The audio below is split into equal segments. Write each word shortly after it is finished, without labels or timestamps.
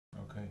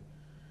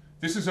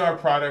This is our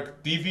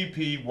product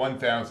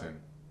DVP-1000.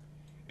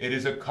 It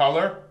is a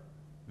color,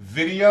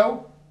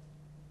 video,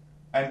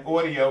 and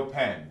audio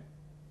pen.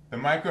 The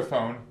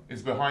microphone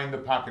is behind the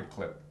pocket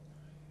clip.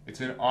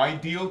 It's an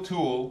ideal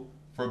tool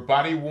for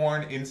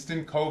body-worn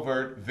instant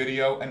covert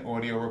video and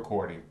audio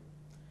recording.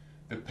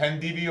 The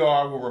pen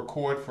DVR will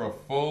record for a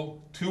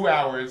full 2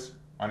 hours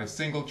on a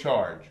single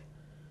charge.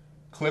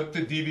 Clip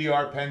the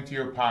DVR pen to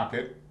your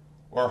pocket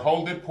or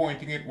hold it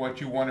pointing at what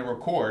you want to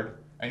record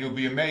and you'll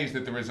be amazed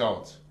at the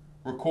results.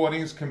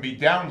 Recordings can be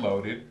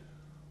downloaded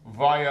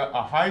via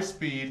a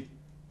high-speed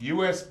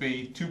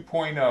USB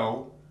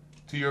 2.0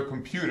 to your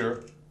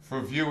computer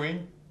for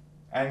viewing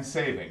and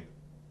saving.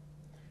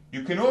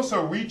 You can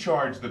also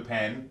recharge the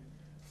pen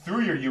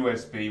through your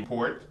USB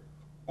port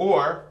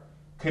or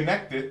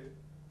connect it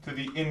to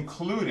the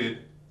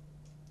included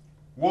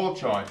wall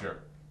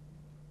charger.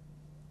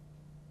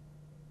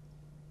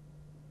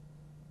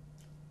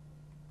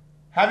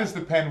 How does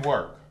the pen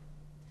work?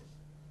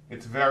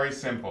 It's very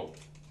simple.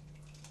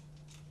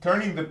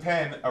 Turning the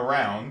pen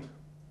around,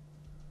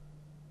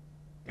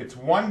 it's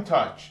one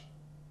touch.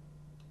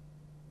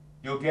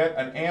 You'll get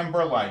an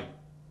amber light.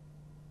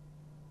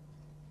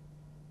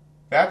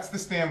 That's the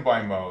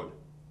standby mode.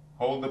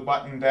 Hold the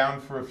button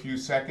down for a few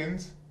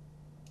seconds.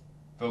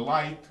 The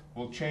light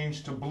will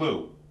change to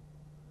blue.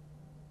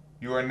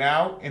 You are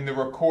now in the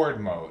record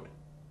mode.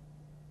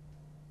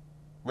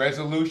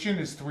 Resolution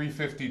is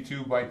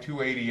 352 by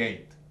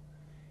 288.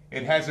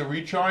 It has a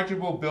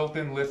rechargeable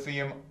built-in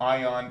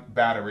lithium-ion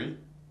battery,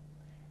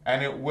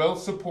 and it will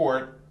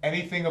support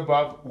anything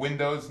above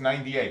Windows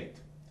 98.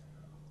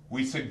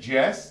 We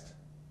suggest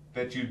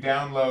that you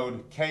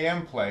download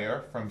KM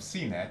Player from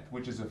CNET,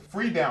 which is a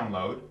free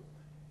download,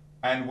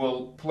 and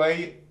will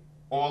play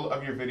all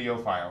of your video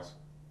files.